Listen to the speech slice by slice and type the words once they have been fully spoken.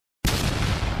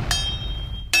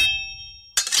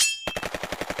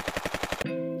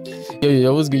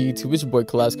Yo, what's good, YouTube? It's your boy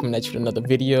Collapse coming at you with another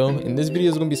video. And this video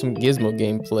is gonna be some Gizmo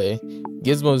gameplay.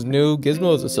 Gizmo's new.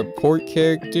 Gizmo is a support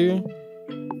character,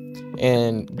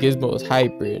 and Gizmo is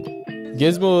hybrid.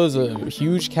 Gizmo is a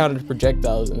huge counter to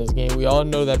projectiles in this game. We all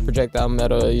know that projectile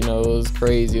meta, you know, was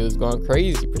crazy. It was going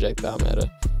crazy, projectile meta.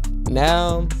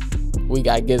 Now we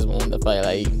got Gizmo in the fight.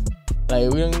 Like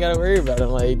we don't gotta worry about him.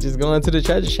 Like, just go into the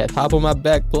treasure chest, hop on my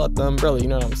back, pull out the umbrella. You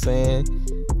know what I'm saying?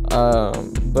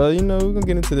 But you know, we're gonna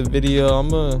get into the video. I'm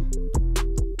gonna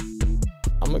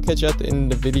catch you at the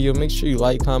end of the video. Make sure you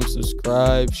like, comment,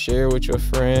 subscribe, share with your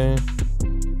friend.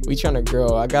 We trying to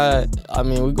grow. I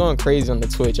mean, we're going crazy on the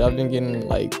Twitch. I've been getting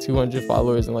like 200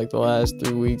 followers in like the last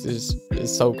 3 weeks. It's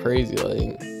so crazy.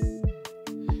 Like,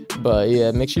 but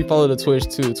yeah, make sure you follow the Twitch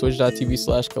too.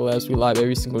 Twitch.tv/collapse. We live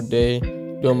every single day,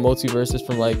 doing Multiversus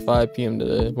from like 5 p.m.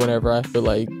 to whenever I feel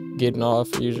like getting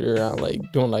off, usually around like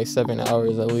doing like 7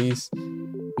 hours at least.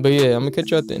 But yeah, I'm gonna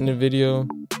catch you at the end of the video.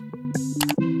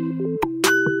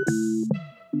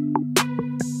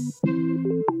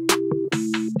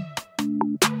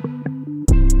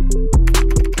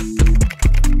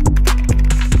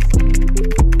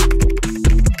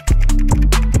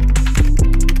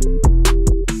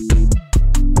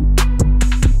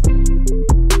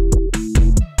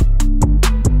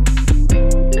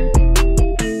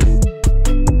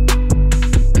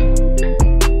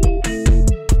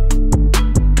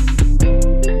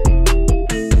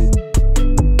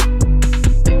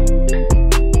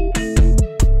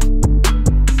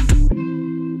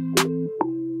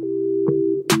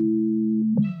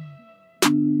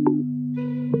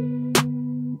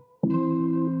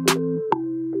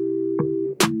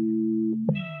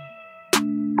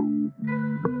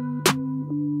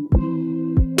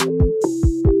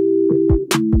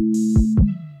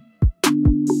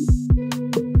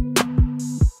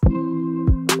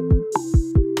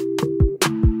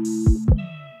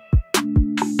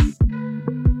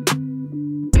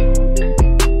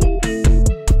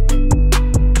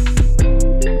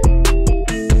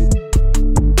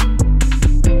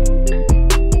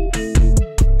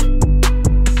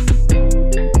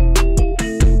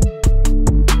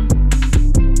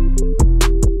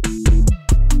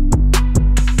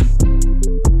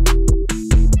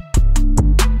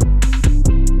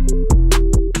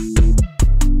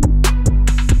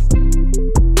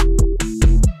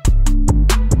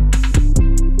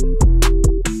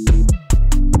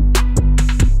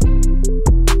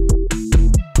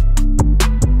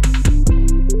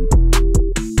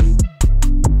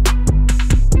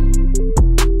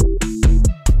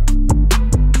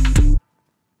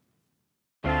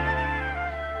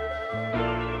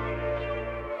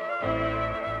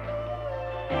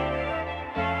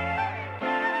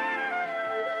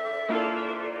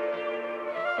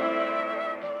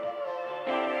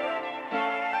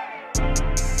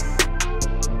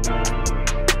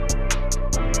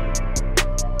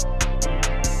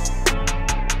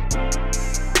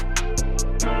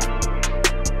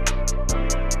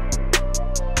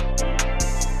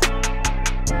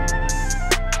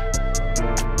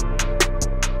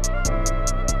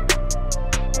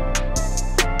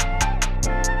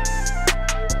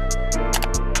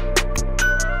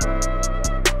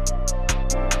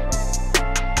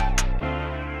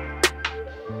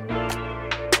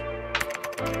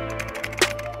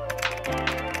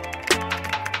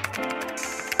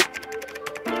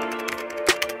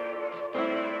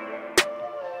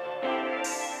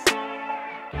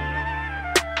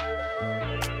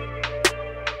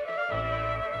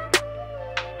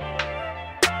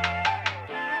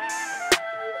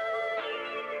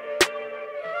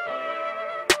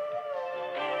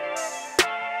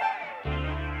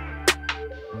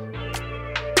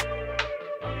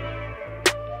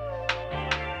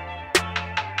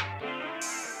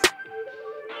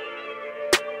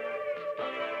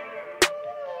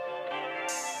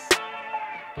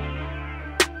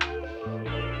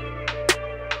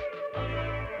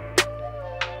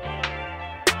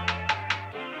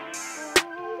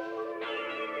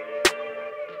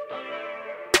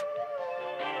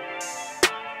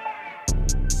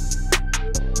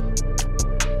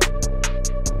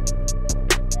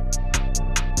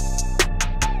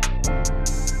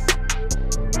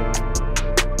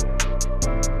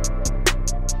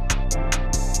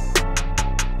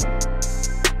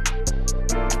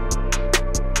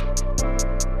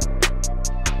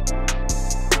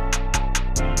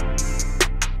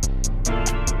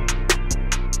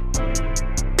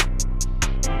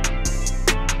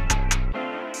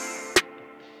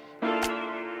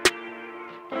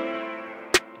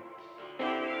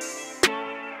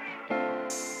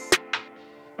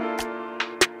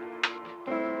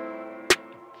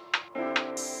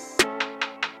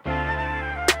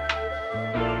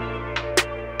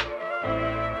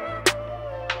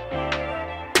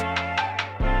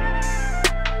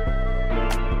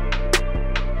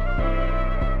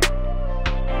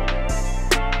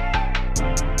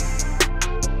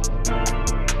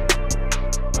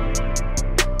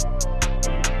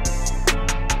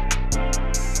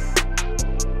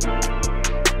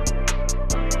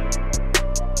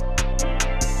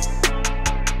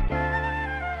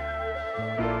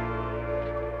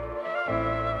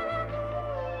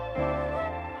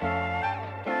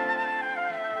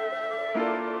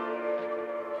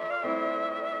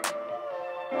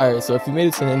 Alright, so if you made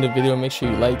it to the end of the video, make sure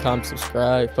you like, comment,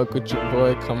 subscribe, fuck with your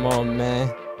boy. Come on,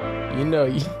 man. You know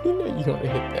you want to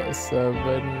hit that sub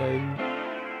button.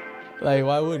 Like,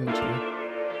 why wouldn't you?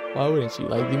 Why wouldn't you?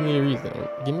 Like, give me a reason.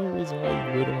 Give me a reason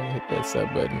why you wouldn't want to hit that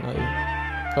sub button.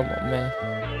 Like, come on,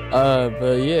 man.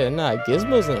 But yeah, nah,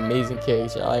 Gizmo's an amazing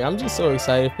character. Like, I'm just so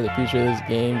excited for the future of this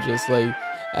game. Just like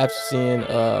after seeing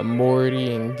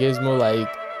Morty and Gizmo, like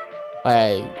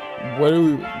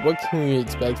what can we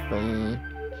expect from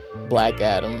Black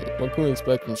Adam? What can we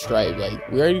expect from Stripe? Like,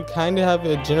 we already kind of have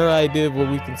a general idea of what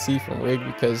we can see from Rick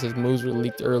because his moves were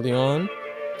leaked early on.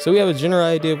 So we have a general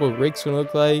idea of what Rick's gonna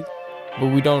look like, but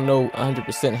we don't know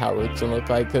 100% how Rick's gonna look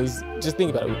like. Because just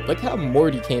think about it. Look how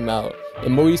Morty came out,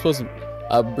 and Morty's supposed to be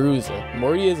a bruiser.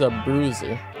 Morty is a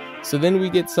bruiser. So then we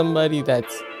get somebody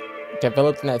that's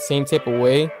developed in that same type of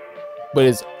way, but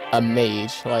is a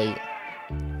mage. Like,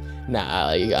 nah,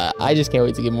 like I just can't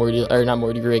wait to get Morty, or not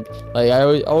Morty, Rick. Like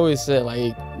I always said,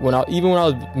 like even when I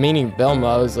was maining Velma,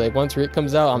 I was like, once Rick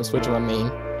comes out, I'm switching my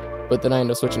main. But then I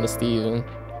ended up switching to Steven,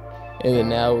 and then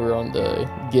now we're on the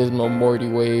Gizmo Morty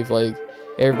wave. Like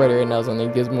everybody right now is on the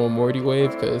Gizmo Morty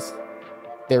wave because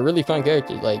they're really fun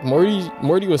characters. Like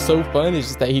Morty was so fun. It's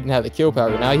just that he didn't have the kill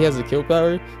power. Now he has the kill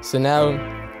power, so now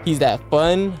he's that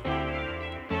fun,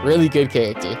 really good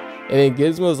character. And then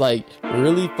Gizmo's like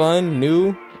really fun,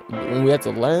 new. When we had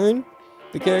to learn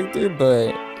the character,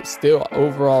 but still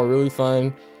overall really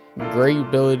fun, great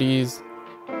abilities,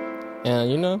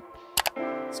 and you know,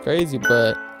 it's crazy.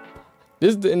 But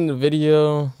this is the end of the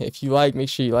video. If you like, make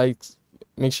sure you like.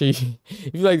 If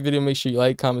you like the video, make sure you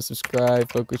like, comment, subscribe,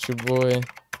 fuck with your boy,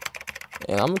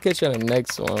 and I'm gonna catch you on the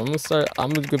next one.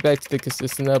 I'm gonna get back to the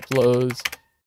consistent uploads.